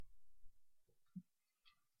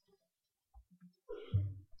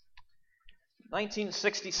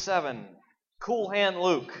1967, Cool Hand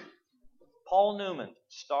Luke. Paul Newman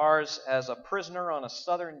stars as a prisoner on a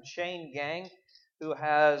southern chain gang who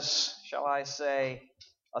has, shall I say,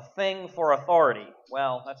 a thing for authority.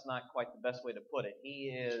 Well, that's not quite the best way to put it. He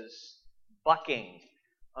is bucking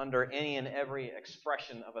under any and every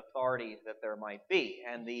expression of authority that there might be.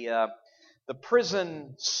 And the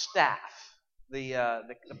prison staff, the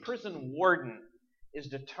prison warden is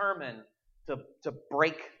determined to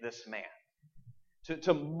break this man,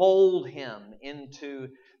 to mold him into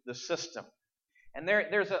the system. And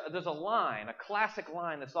there's a line, a classic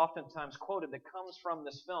line that's oftentimes quoted that comes from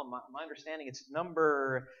this film. My understanding, it's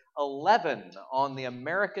number 11 on the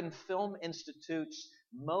American Film Institute's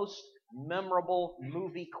most memorable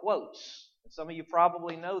movie quotes. Some of you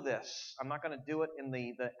probably know this. I'm not going to do it in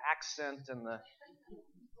the accent and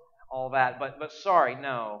all that, but sorry,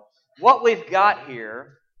 no. What we've got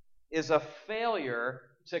here is a failure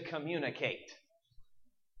to communicate.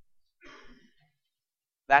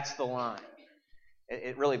 That's the line.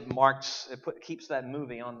 It really keeps that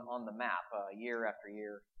movie on the map year after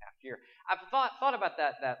year after year. I've thought about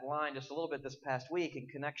that line just a little bit this past week in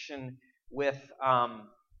connection with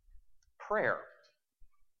prayer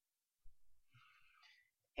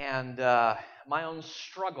and my own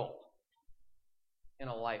struggle in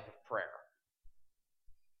a life of prayer.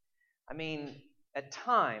 I mean, at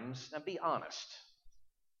times, now be honest,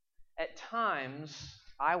 at times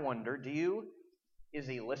I wonder, is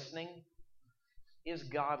he listening? Is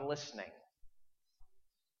God listening?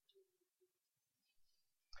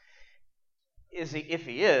 If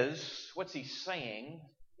he is, what's he saying?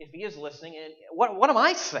 If he is listening, what am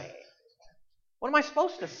I saying? What am I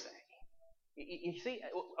supposed to say? You see,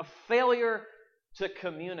 a failure to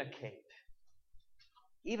communicate,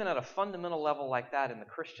 even at a fundamental level like that in the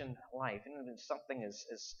Christian life, even something as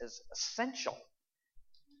essential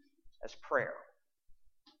as prayer.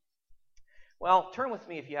 Well, turn with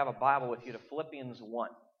me, if you have a Bible with you, to Philippians 1.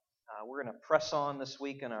 We're going to press on this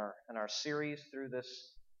week in our series through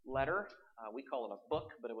this letter. We call it a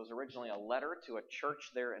book, but it was originally a letter to a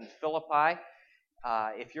church there in Philippi.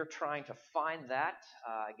 If you're trying to find that,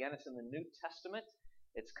 again, it's in the New Testament.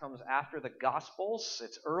 It comes after the Gospels.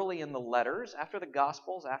 It's early in the letters, after the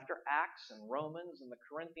Gospels, after Acts and Romans and the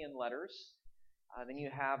Corinthian letters. Then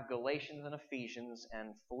you have Galatians and Ephesians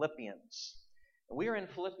and Philippians. We are in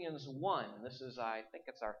Philippians 1. This is, I think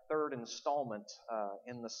it's our third installment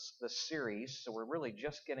in this series, so we're really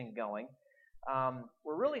just getting going.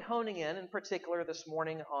 We're really honing in particular this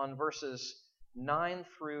morning on verses 9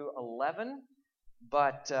 through 11,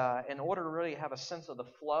 but in order to really have a sense of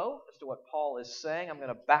the flow as to what Paul is saying, I'm going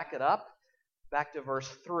to back it up, back to verse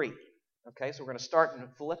 3. Okay, so we're going to start in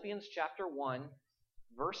Philippians chapter 1,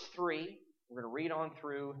 verse 3. We're going to read on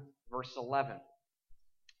through verse 11.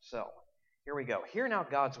 So, here we go. Hear now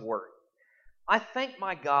God's word. I thank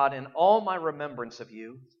my God in all my remembrance of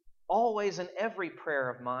you, always in every prayer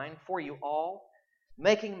of mine for you all,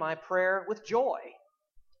 making my prayer with joy,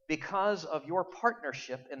 because of your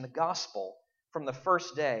partnership in the gospel from the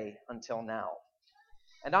first day until now.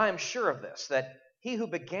 And I am sure of this, that he who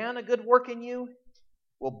began a good work in you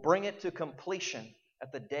will bring it to completion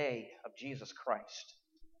at the day of Jesus Christ.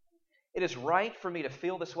 It is right for me to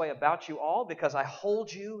feel this way about you all because I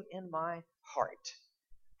hold you in my heart.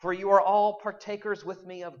 For you are all partakers with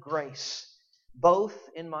me of grace, both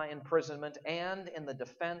in my imprisonment and in the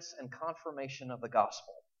defense and confirmation of the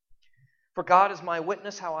gospel. For God is my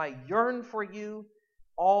witness how I yearn for you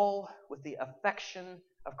all with the affection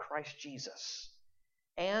of Christ Jesus.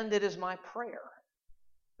 And it is my prayer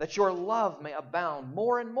that your love may abound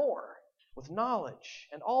more and more with knowledge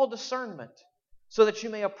and all discernment, so that you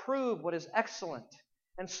may approve what is excellent,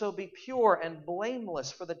 and so be pure and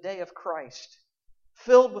blameless for the day of Christ,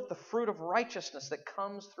 filled with the fruit of righteousness that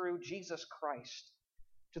comes through Jesus Christ,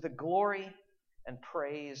 to the glory and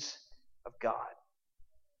praise of God.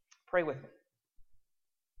 Pray with me.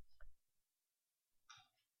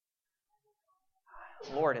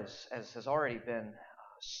 Lord, as has already been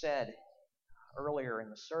said earlier in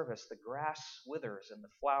the service, the grass withers and the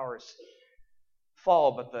flowers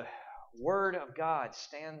fall, but the Word of God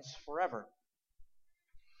stands forever.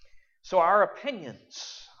 So our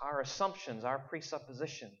opinions, our assumptions, our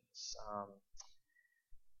presuppositions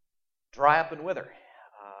dry up and wither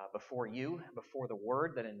before you, before the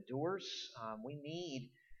Word that endures. We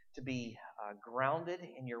need to be grounded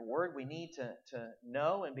in your Word. We need to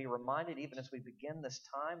know and be reminded, even as we begin this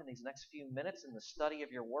time in these next few minutes in the study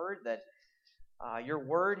of your Word, that your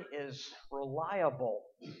Word is reliable.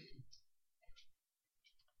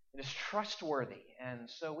 It is trustworthy, and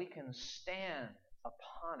so we can stand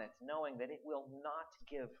upon it, knowing that it will not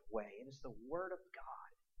give way. It is the Word of God.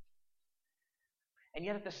 And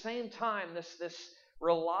yet at the same time, this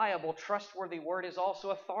reliable, trustworthy Word is also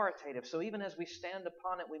authoritative. So even as we stand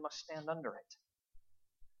upon it, we must stand under it.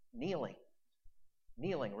 Kneeling,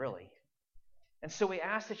 really. And so we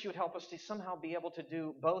ask that you would help us to somehow be able to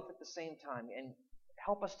do both at the same time and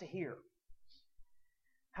help us to hear.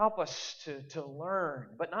 Help us to learn,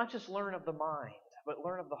 but not just learn of the mind, but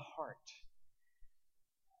learn of the heart.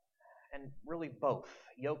 And really both,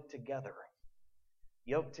 yoked together,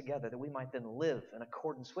 that we might then live in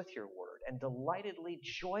accordance with your word, and delightedly,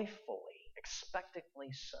 joyfully, expectantly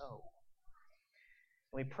so.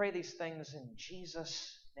 And we pray these things in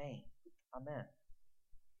Jesus' name. Amen.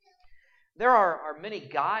 There are many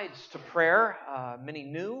guides to prayer, many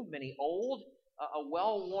new, many old, a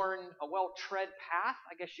well-worn, a well-tread path,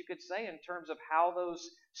 I guess you could say, in terms of how those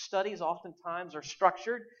studies oftentimes are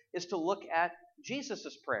structured, is to look at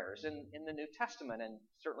Jesus' prayers in the New Testament. And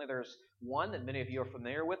certainly there's one that many of you are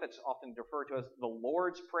familiar with. It's often referred to as the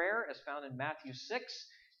Lord's Prayer, as found in Matthew 6,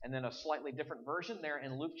 and then a slightly different version there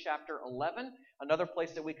in Luke chapter 11. Another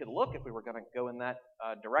place that we could look, if we were going to go in that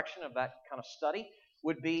direction of that kind of study,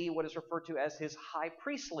 would be what is referred to as his high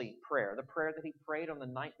priestly prayer, the prayer that he prayed on the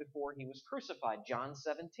night before he was crucified, John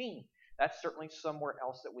 17. That's certainly somewhere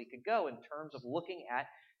else that we could go in terms of looking at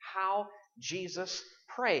how Jesus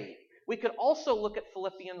prayed. We could also look at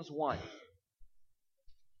Philippians 1.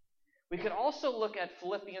 We could also look at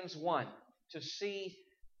Philippians 1 to see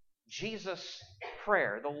Jesus'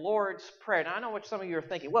 prayer, the Lord's Prayer. Now, I know what some of you are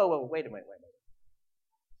thinking. Whoa, wait a minute.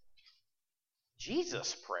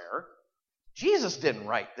 Jesus' prayer? Jesus didn't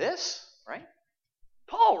write this, right?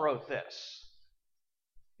 Paul wrote this.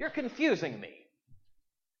 You're confusing me.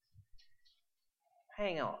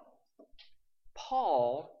 Hang on.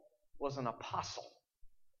 Paul was an apostle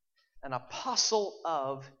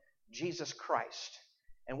of Jesus Christ.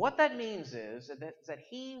 And what that means is that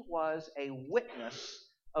he was a witness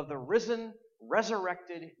of the risen,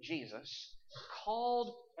 resurrected Jesus,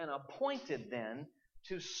 called and appointed then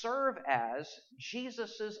to serve as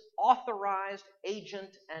Jesus' authorized agent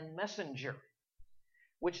and messenger.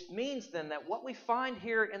 Which means then that what we find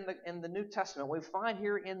here in the New Testament, what we find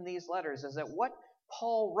here in these letters, is that what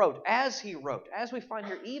Paul wrote, as we find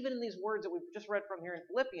here even in these words that we've just read from here in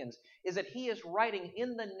Philippians, is that he is writing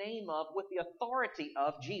in the name of, with the authority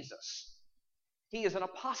of Jesus. He is an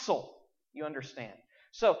apostle, you understand.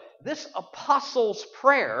 So this apostle's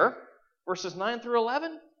prayer, verses 9 through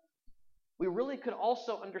 11, we really could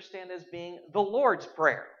also understand as being the Lord's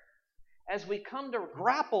Prayer. As we come to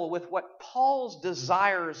grapple with what Paul's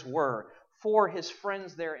desires were for his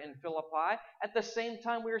friends there in Philippi, at the same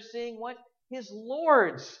time we are seeing what his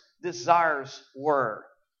Lord's desires were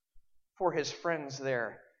for his friends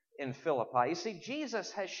there in Philippi. You see,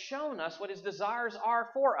 Jesus has shown us what his desires are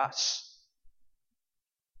for us.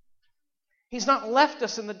 He's not left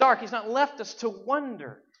us in the dark. He's not left us to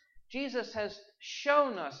wonder. Jesus has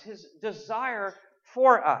shown us his desire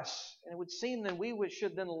for us. And it would seem that we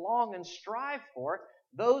should then long and strive for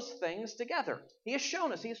those things together. He has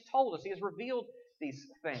shown us. He has told us. He has revealed these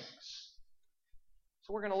things.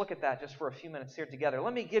 So we're going to look at that just for a few minutes here together.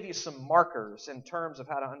 Let me give you some markers in terms of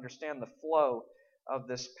how to understand the flow of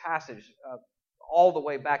this passage all the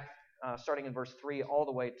way back, starting in verse 3, all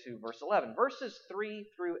the way to verse 11. Verses 3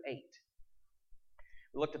 through 8.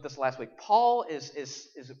 We looked at this last week. Paul is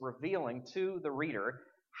revealing to the reader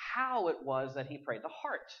how it was that he prayed, the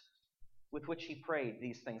heart with which he prayed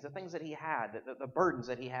these things, the things that he had, the burdens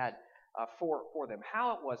that he had for them,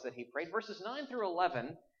 how it was that he prayed. Verses 9 through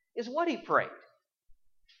 11 is what he prayed,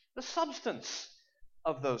 the substance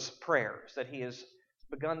of those prayers that he has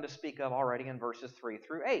begun to speak of already in verses 3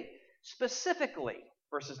 through 8. Specifically,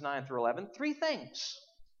 verses 9 through 11, three things.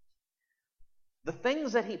 The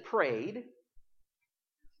things that he prayed,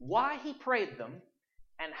 why he prayed them,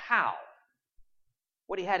 and how.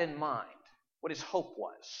 What he had in mind, what his hope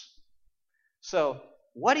was. So,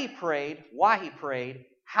 what he prayed, why he prayed,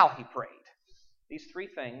 how he prayed. These three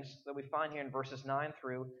things that we find here in verses 9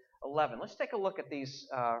 through 11. Let's take a look at these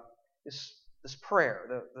this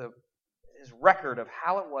prayer, his record of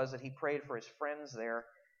how it was that he prayed for his friends there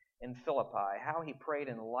in Philippi, how he prayed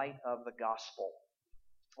in light of the gospel.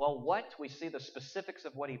 Well, we see the specifics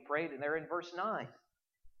of what he prayed, and they're in verse 9.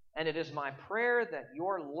 And it is my prayer that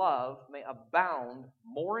your love may abound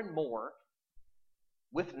more and more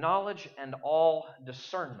with knowledge and all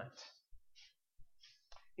discernment.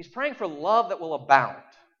 He's praying for love that will abound,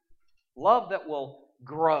 love that will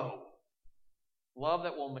grow, love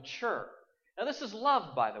that will mature. Now, this is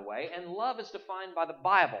love, by the way, and love is defined by the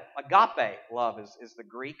Bible. Agape love is the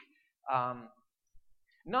Greek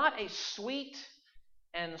Not a sweet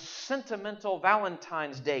and sentimental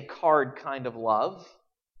Valentine's Day card kind of love,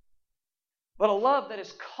 but a love that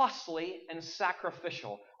is costly and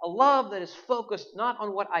sacrificial. A love that is focused not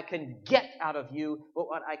on what I can get out of you, but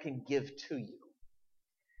what I can give to you.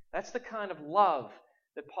 That's the kind of love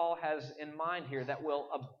that Paul has in mind here that will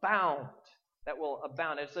abound. That will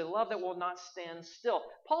abound. It's a love that will not stand still.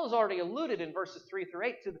 Paul has already alluded in verses 3 through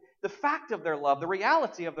 8 to the fact of their love, the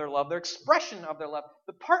reality of their love, their expression of their love,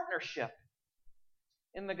 the partnership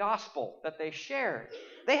in the gospel that they shared.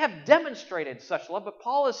 They have demonstrated such love, but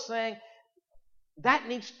Paul is saying that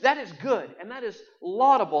is good, and that is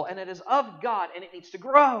laudable, and it is of God, and it needs to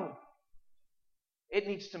grow. It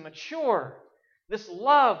needs to mature. This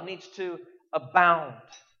love needs to abound.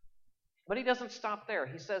 But he doesn't stop there.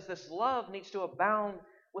 He says this love needs to abound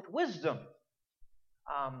with wisdom.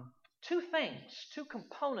 Two things, two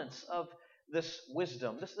components of this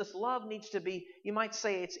wisdom. This love needs to be, you might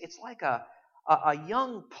say, it's like a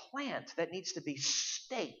young plant that needs to be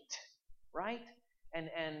staked, right? And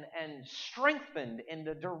strengthened in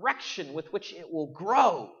the direction with which it will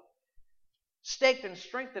grow. Staked and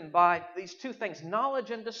strengthened by these two things,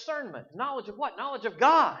 knowledge and discernment. Knowledge of what? Knowledge of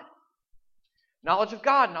God. Knowledge of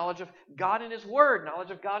God. Knowledge of God and His Word.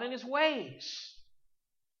 Knowledge of God and His ways.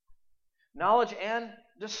 Knowledge and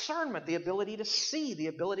discernment. The ability to see. The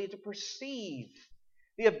ability to perceive.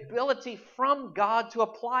 The ability from God to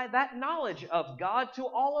apply that knowledge of God to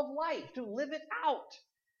all of life. To live it out.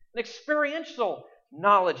 An experiential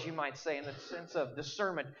knowledge, you might say, in the sense of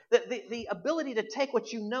discernment. The ability to take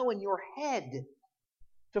what you know in your head,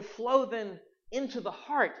 to flow then into the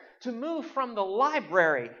heart, to move from the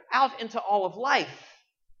library out into all of life.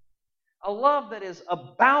 A love that is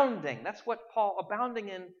abounding. That's what Paul, abounding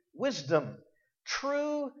in wisdom.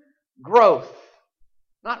 True growth.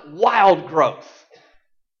 Not wild growth.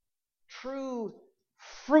 True,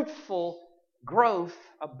 fruitful growth,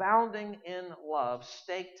 abounding in love,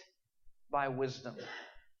 staked by wisdom.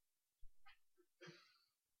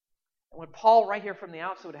 And what Paul right here from the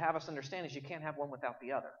outset would have us understand is you can't have one without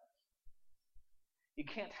the other. You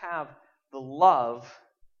can't have the love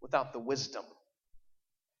without the wisdom.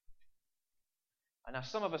 Now,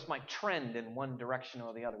 some of us might trend in one direction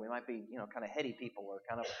or the other. We might be, kind of heady people or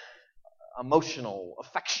kind of emotional,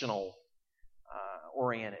 affectional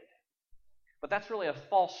oriented. But that's really a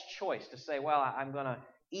false choice to say, well, I'm going to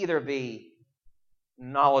either be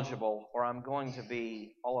knowledgeable or I'm going to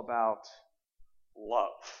be all about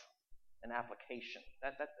love and application.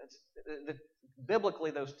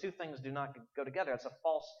 Biblically, those two things do not go together. It's a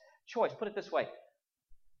false choice. Put it this way.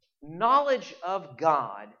 Knowledge of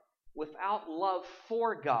God without love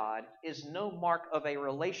for God is no mark of a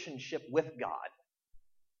relationship with God.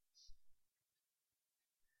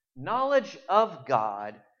 Knowledge of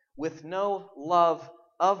God with no love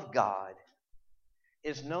of God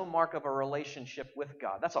is no mark of a relationship with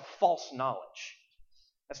God. That's a false knowledge.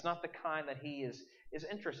 That's not the kind that he is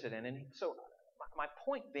interested in. And so my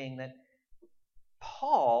point being that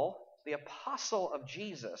Paul, the apostle of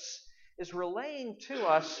Jesus, is relaying to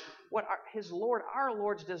us what our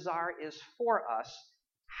Lord's desire is for us,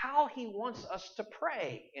 how he wants us to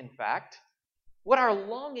pray, in fact, what our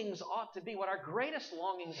longings ought to be, what our greatest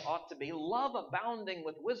longings ought to be, love abounding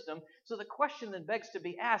with wisdom. So the question then begs to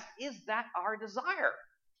be asked, is that our desire?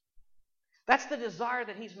 That's the desire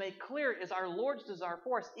that he's made clear is our Lord's desire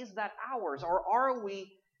for us. Is that ours? Or are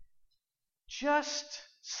we just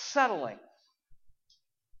settling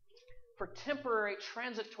for temporary,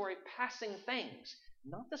 transitory, passing things?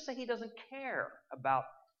 Not to say he doesn't care about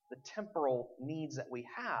the temporal needs that we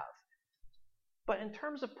have. But in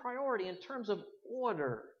terms of priority, in terms of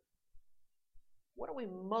order, what are we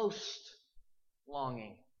most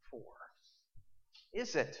longing for?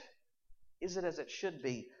 Is it as it should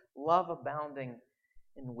be, love abounding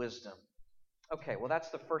in wisdom? Okay, well that's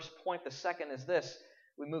the first point. The second is this.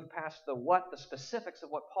 We move past the what, the specifics of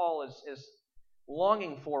what Paul is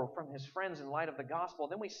longing for from his friends in light of the gospel.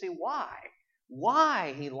 Then we see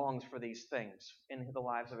why he longs for these things in the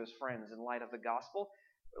lives of his friends in light of the gospel.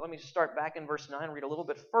 Let me start back in verse 9 and read a little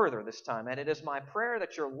bit further this time. And it is my prayer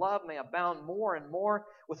that your love may abound more and more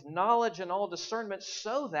with knowledge and all discernment,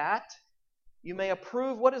 so that you may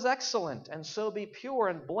approve what is excellent, and so be pure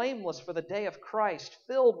and blameless for the day of Christ,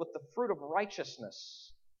 filled with the fruit of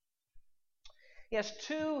righteousness. He has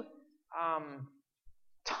two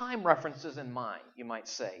time references in mind, you might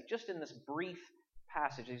say, just in this brief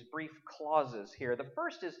passage, these brief clauses here. The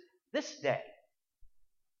first is this day,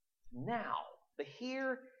 now. The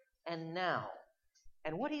here and now.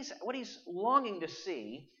 And what he's longing to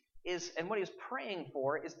see is, and what he's praying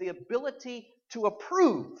for, is the ability to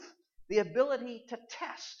approve, the ability to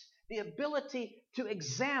test, the ability to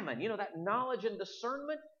examine. That knowledge and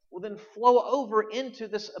discernment will then flow over into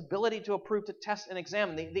this ability to approve, to test, and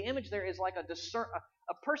examine. The image there is like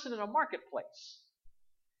a person in a marketplace,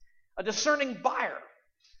 a discerning buyer,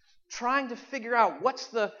 trying to figure out what's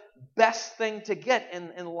the best thing to get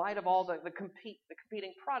in light of all the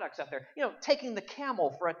competing products out there. Taking the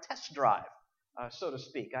camel for a test drive, so to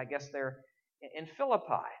speak, I guess they're in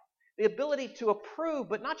Philippi. The ability to approve,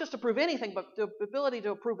 but not just approve anything, but the ability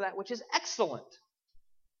to approve that which is excellent.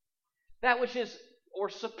 That which is, or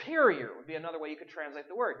superior would be another way you could translate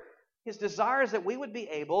the word. His desire is that we would be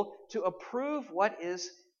able to approve what is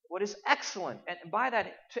excellent. And by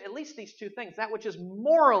that, to at least these two things, that which is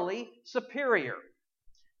morally superior.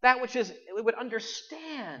 That which is, we would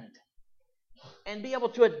understand and be able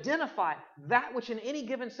to identify that which in any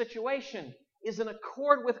given situation is in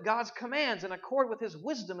accord with God's commands, in accord with His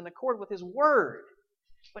wisdom, in accord with His word.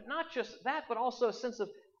 But not just that, but also a sense of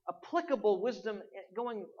applicable wisdom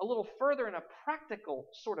going a little further in a practical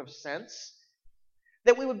sort of sense,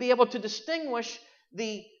 that we would be able to distinguish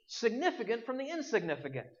the significant from the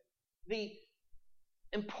insignificant, the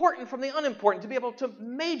important from the unimportant, to be able to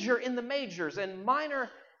major in the majors and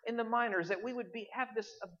minor in the minors, that we would have this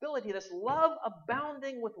ability, this love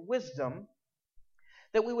abounding with wisdom,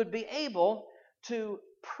 that we would be able to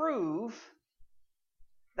prove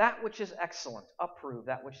that which is excellent, approve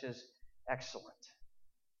that which is excellent.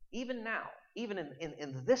 Even now, even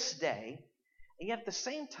in this day, and yet at the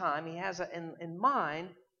same time, he has in mind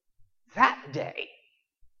that day.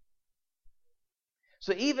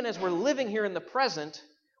 So even as we're living here in the present,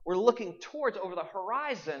 we're looking towards, over the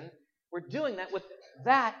horizon, we're doing that with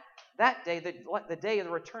that day, the day of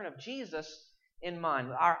the return of Jesus in mind.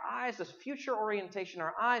 Our eyes, this future orientation,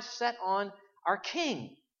 our eyes set on our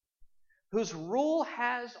King, whose rule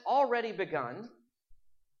has already begun,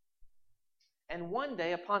 and one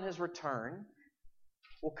day upon His return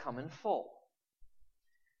will come in full.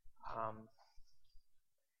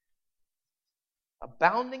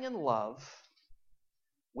 Abounding in love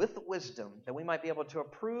with wisdom, that we might be able to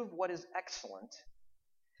approve what is excellent,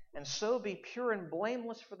 and so be pure and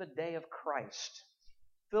blameless for the day of Christ,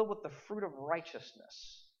 filled with the fruit of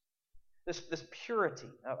righteousness. This purity,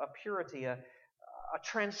 a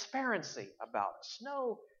transparency about us.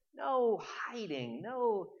 No hiding,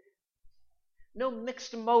 no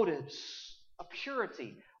mixed motives. A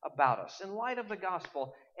purity about us in light of the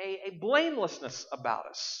gospel. A blamelessness about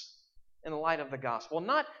us in light of the gospel.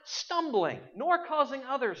 Not stumbling, nor causing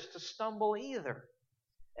others to stumble either.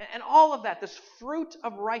 And all of that, this fruit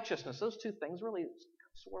of righteousness, those two things really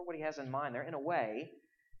sort of what he has in mind there, in a way.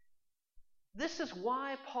 This is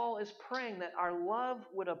why Paul is praying that our love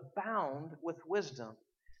would abound with wisdom.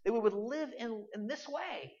 That we would live in this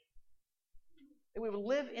way. That we would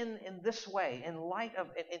live in this way, in light of,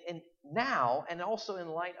 in now, and also in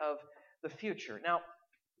light of the future. Now,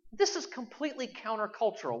 this is completely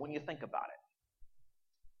countercultural when you think about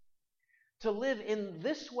it. To live in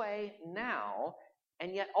this way now,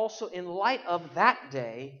 and yet also in light of that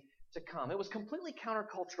day to come. It was completely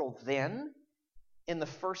countercultural then, in the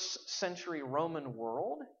first century Roman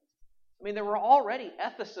world. I mean, there were already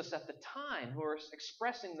ethicists at the time who were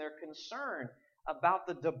expressing their concern about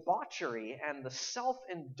the debauchery and the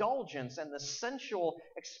self-indulgence and the sensual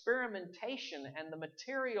experimentation and the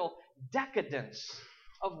material decadence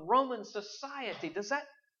of Roman society. Does that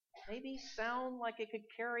maybe sound like it could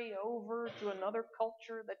carry over to another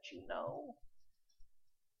culture that you know?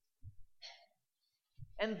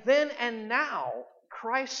 And then and now,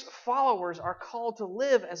 Christ's followers are called to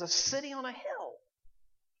live as a city on a hill,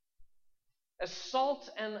 as salt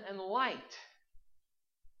and light,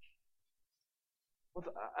 with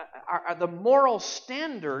the moral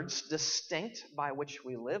standards distinct by which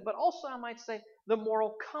we live, but also, I might say, the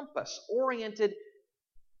moral compass oriented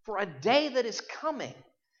for a day that is coming,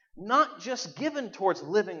 not just given towards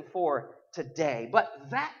living for today, but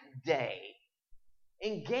that day,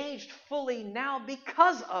 engaged fully now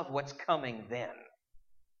because of what's coming then,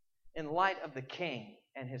 in light of the King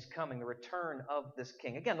and His coming, the return of this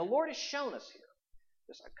King. Again, the Lord has shown us here,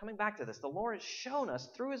 just coming back to this, the Lord has shown us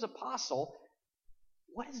through His apostle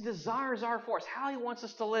what His desires are for us, how He wants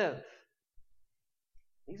us to live.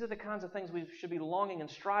 These are the kinds of things we should be longing and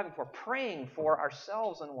striving for, praying for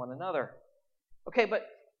ourselves and one another. Okay, but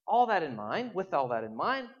all that in mind, with all that in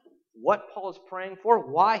mind, what Paul is praying for,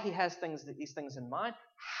 why he has these things in mind,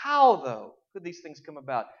 how, though, could these things come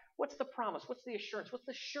about? What's the promise? What's the assurance? What's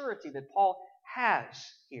the surety that Paul has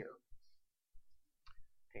here?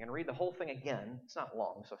 Okay, I'm going to read the whole thing again. It's not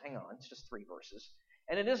long, so hang on. It's just 3 verses.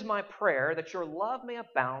 And it is my prayer that your love may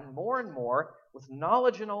abound more and more with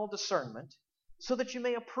knowledge and all discernment, so that you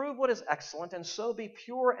may approve what is excellent, and so be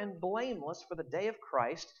pure and blameless for the day of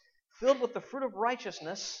Christ, filled with the fruit of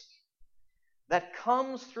righteousness that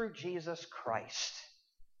comes through Jesus Christ,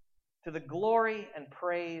 to the glory and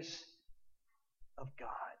praise of God.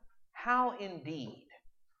 How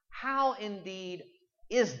indeed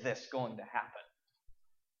is this going to happen?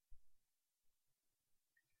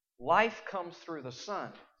 Life comes through the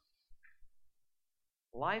Son.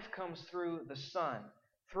 Life comes through the Son.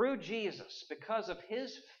 Through Jesus, because of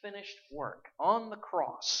His finished work on the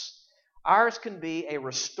cross, ours can be a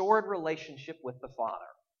restored relationship with the Father,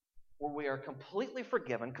 where we are completely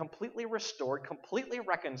forgiven, completely restored, completely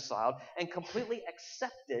reconciled, and completely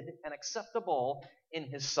accepted and acceptable in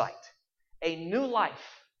His sight. A new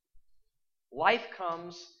life. Life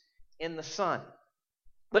comes in the Son.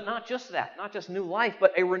 But not just that, not just new life,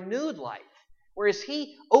 but a renewed life. Whereas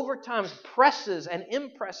He over time presses and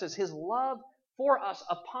impresses His love for us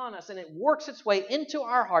upon us, and it works its way into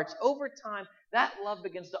our hearts over time, that love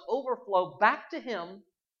begins to overflow back to Him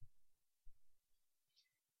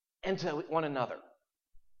and to one another.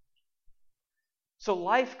 So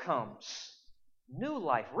life comes, new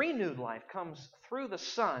life, renewed life comes through the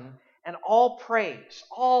Son, and all praise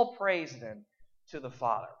then to the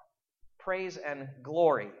Father. Praise and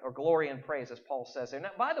glory, or glory and praise, as Paul says there.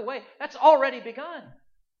 Now, by the way, that's already begun.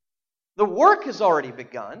 The work has already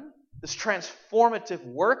begun. This transformative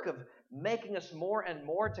work of making us more and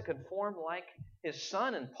more to conform like His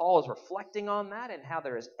Son. And Paul is reflecting on that and how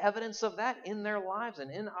there is evidence of that in their lives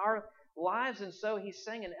and in our lives. And so he's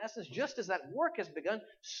saying, in essence, just as that work has begun,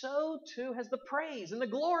 so too has the praise and the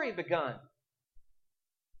glory begun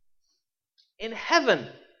in heaven.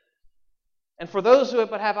 And for those who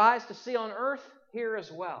but have eyes to see on earth, here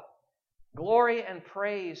as well. Glory and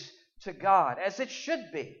praise to God, as it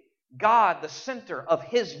should be. God, the center of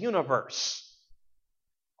His universe.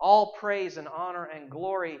 All praise and honor and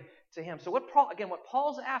glory to Him. So what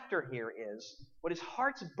Paul's after here is, what his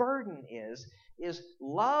heart's burden is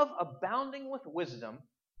love abounding with wisdom,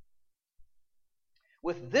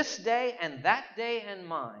 with this day and that day in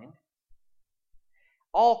mind,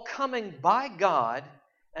 all coming by God,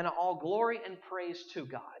 and all glory and praise to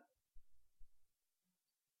God.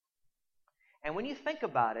 And when you think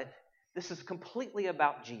about it, this is completely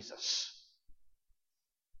about Jesus.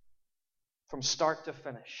 From start to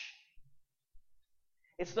finish.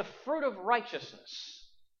 It's the fruit of righteousness.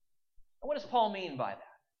 And what does Paul mean by that?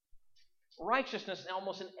 Righteousness,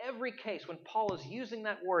 almost in every case, when Paul is using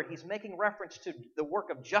that word, he's making reference to the work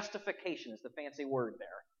of justification, is the fancy word there.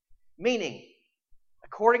 Meaning,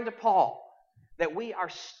 according to Paul, that we are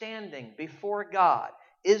standing before God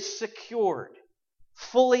is secured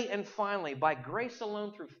fully and finally by grace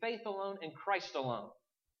alone, through faith alone, in Christ alone.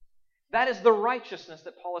 That is the righteousness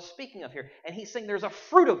that Paul is speaking of here. And he's saying there's a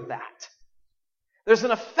fruit of that. There's an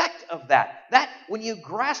effect of that. That, when you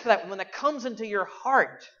grasp that, when it comes into your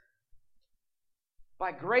heart,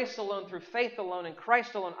 by grace alone, through faith alone, in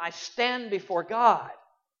Christ alone, I stand before God.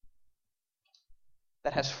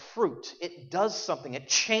 That has fruit. It does something. It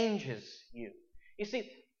changes you. You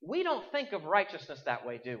see, we don't think of righteousness that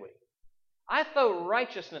way, do we? I throw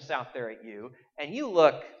righteousness out there at you, and you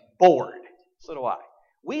look bored. So do I.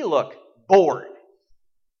 We look bored.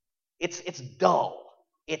 It's dull.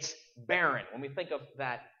 It's barren when we think of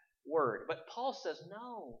that word. But Paul says,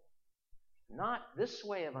 no, not this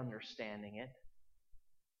way of understanding it.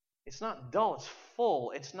 It's not dull, it's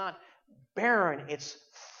full. It's not barren, it's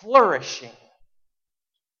flourishing.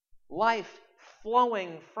 Life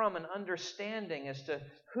flowing from an understanding as to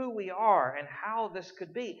who we are and how this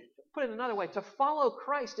could be. Put it another way, to follow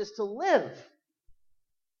Christ is to live,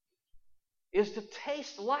 is to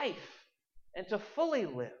taste life and to fully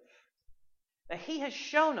live. Now, He has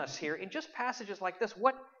shown us here in just passages like this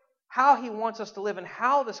how He wants us to live and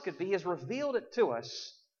how this could be. He has revealed it to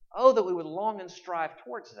us. Oh, that we would long and strive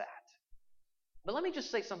towards that. But let me just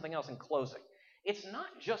say something else in closing. It's not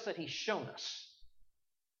just that He's shown us.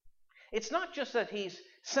 It's not just that He's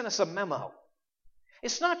sent us a memo.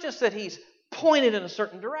 It's not just that He's pointed in a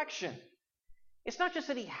certain direction. It's not just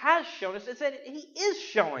that He has shown us. It's that He is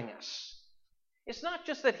showing us. It's not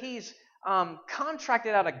just that He's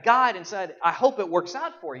contracted out a guide and said, I hope it works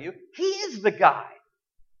out for you. He is the guide.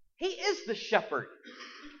 He is the shepherd.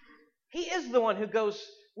 He is the one who goes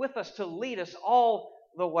with us to lead us all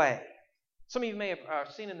the way. Some of you may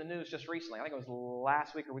have seen in the news just recently, I think it was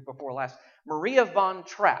last week or week before last, Maria von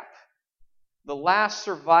Trapp, the last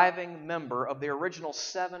surviving member of the original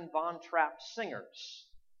 7 Von Trapp singers.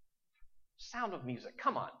 Sound of Music.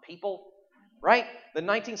 Come on, people. right? The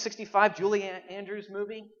 1965 Julie Andrews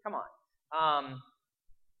movie. Come on.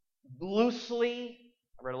 Loosely,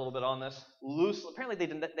 I read a little bit on this. Loosely, apparently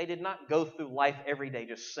they did not go through life every day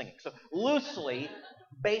just singing. So loosely,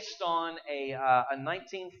 based on a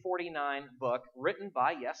 1949 book written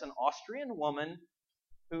by, yes, an Austrian woman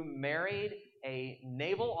who married a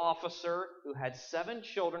naval officer who had 7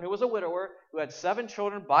 children, who was a widower, who had 7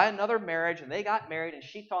 children by another marriage, and they got married, and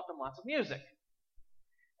she taught them lots of music.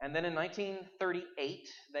 And then in 1938,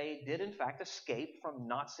 they did, in fact, escape from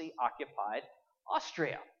Nazi-occupied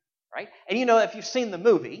Austria, right? And you know, if you've seen the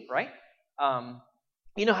movie, right,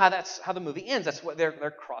 you know how the movie ends. That's what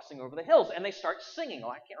they're crossing over the hills, and they start singing.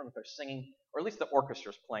 Well, I can't remember if they're singing, or at least the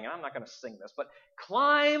orchestra's playing, and I'm not going to sing this, but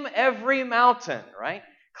climb every mountain, right?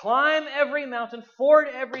 Climb every mountain, ford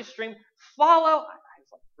every stream, follow. I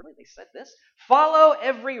was like, really? They said this? Follow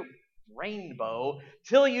every rainbow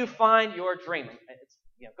till you find your dream.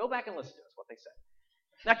 Go back and listen to this, what they said.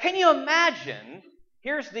 Now, can you imagine?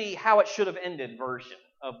 Here's the how it should have ended version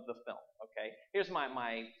of the film. Okay, here's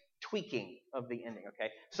my tweaking of the ending.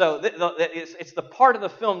 Okay, so it's the part of the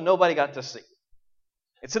film nobody got to see.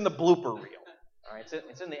 It's in the blooper reel. All right,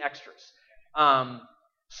 it's in the extras.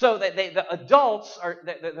 So that the adults are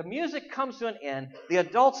the music comes to an end. The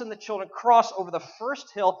adults and the children cross over the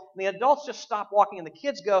first hill. And the adults just stop walking, and the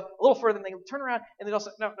kids go a little further. And they turn around, and they go,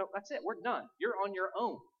 "No, that's it. We're done. You're on your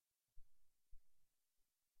own.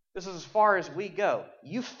 This is as far as we go.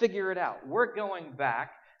 You figure it out. We're going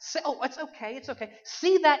back." Say, "Oh, it's okay. It's okay.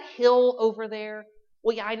 See that hill over there?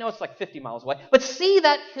 Well, yeah, I know it's like 50 miles away, but see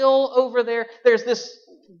that hill over there? There's this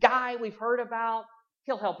guy we've heard about.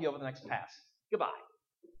 He'll help you over the next pass. Goodbye."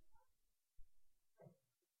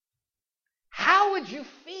 How would you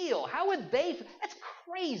feel? How would they feel? That's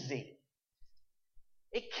crazy.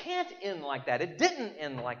 It can't end like that. It didn't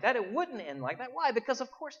end like that. It wouldn't end like that. Why? Because,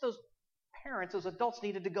 of course, those parents, those adults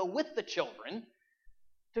needed to go with the children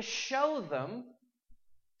to show them,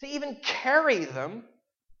 to even carry them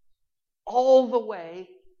all the way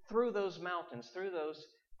through those mountains, through those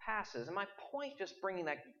passes. And my point, just bringing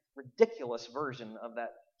that ridiculous version of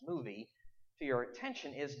that movie to your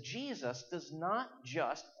attention, is Jesus does not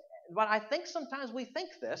just, but I think sometimes we think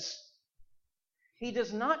this, he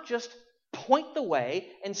does not just point the way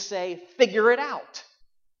and say, "Figure it out."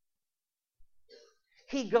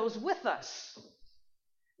 He goes with us.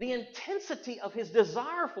 The intensity of his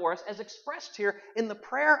desire for us, as expressed here in the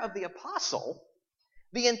prayer of the apostle,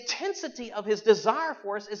 the intensity of his desire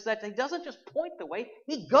for us is that he doesn't just point the way,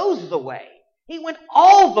 he goes the way. He went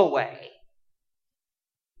all the way.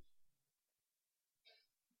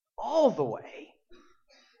 All the way.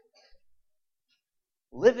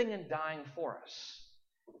 Living and dying for us,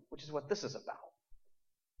 which is what this is about.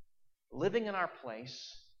 Living in our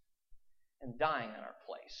place and dying in our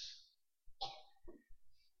place,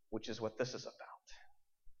 which is what this is about.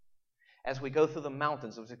 As we go through the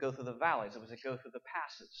mountains, as we go through the valleys, as we go through the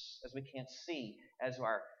passes, as we can't see, as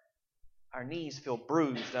our knees feel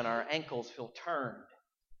bruised and our ankles feel turned,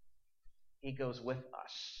 he goes with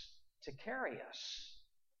us to carry us,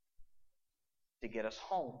 to get us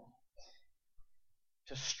home,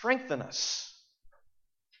 to strengthen us.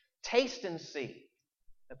 Taste and see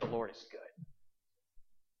that the Lord is good.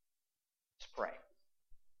 Let's pray.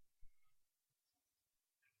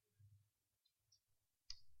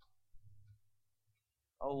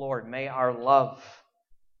 Oh Lord, may our love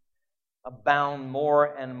abound more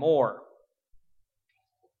and more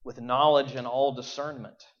with knowledge and all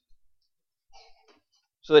discernment,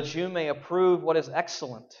 so that you may approve what is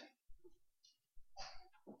excellent,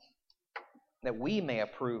 that we may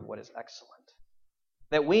approve what is excellent,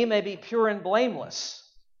 that we may be pure and blameless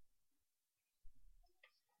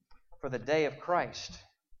for the day of Christ,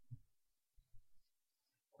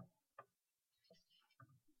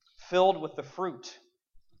 filled with the fruit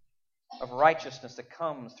of righteousness that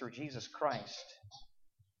comes through Jesus Christ,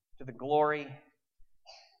 to the glory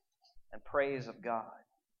and praise of God.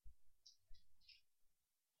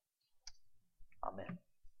 Amen.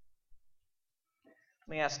 Let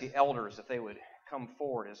me ask the elders if they would come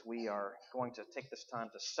forward as we are going to take this time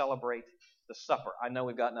to celebrate the supper. I know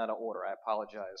we've gotten out of order. I apologize.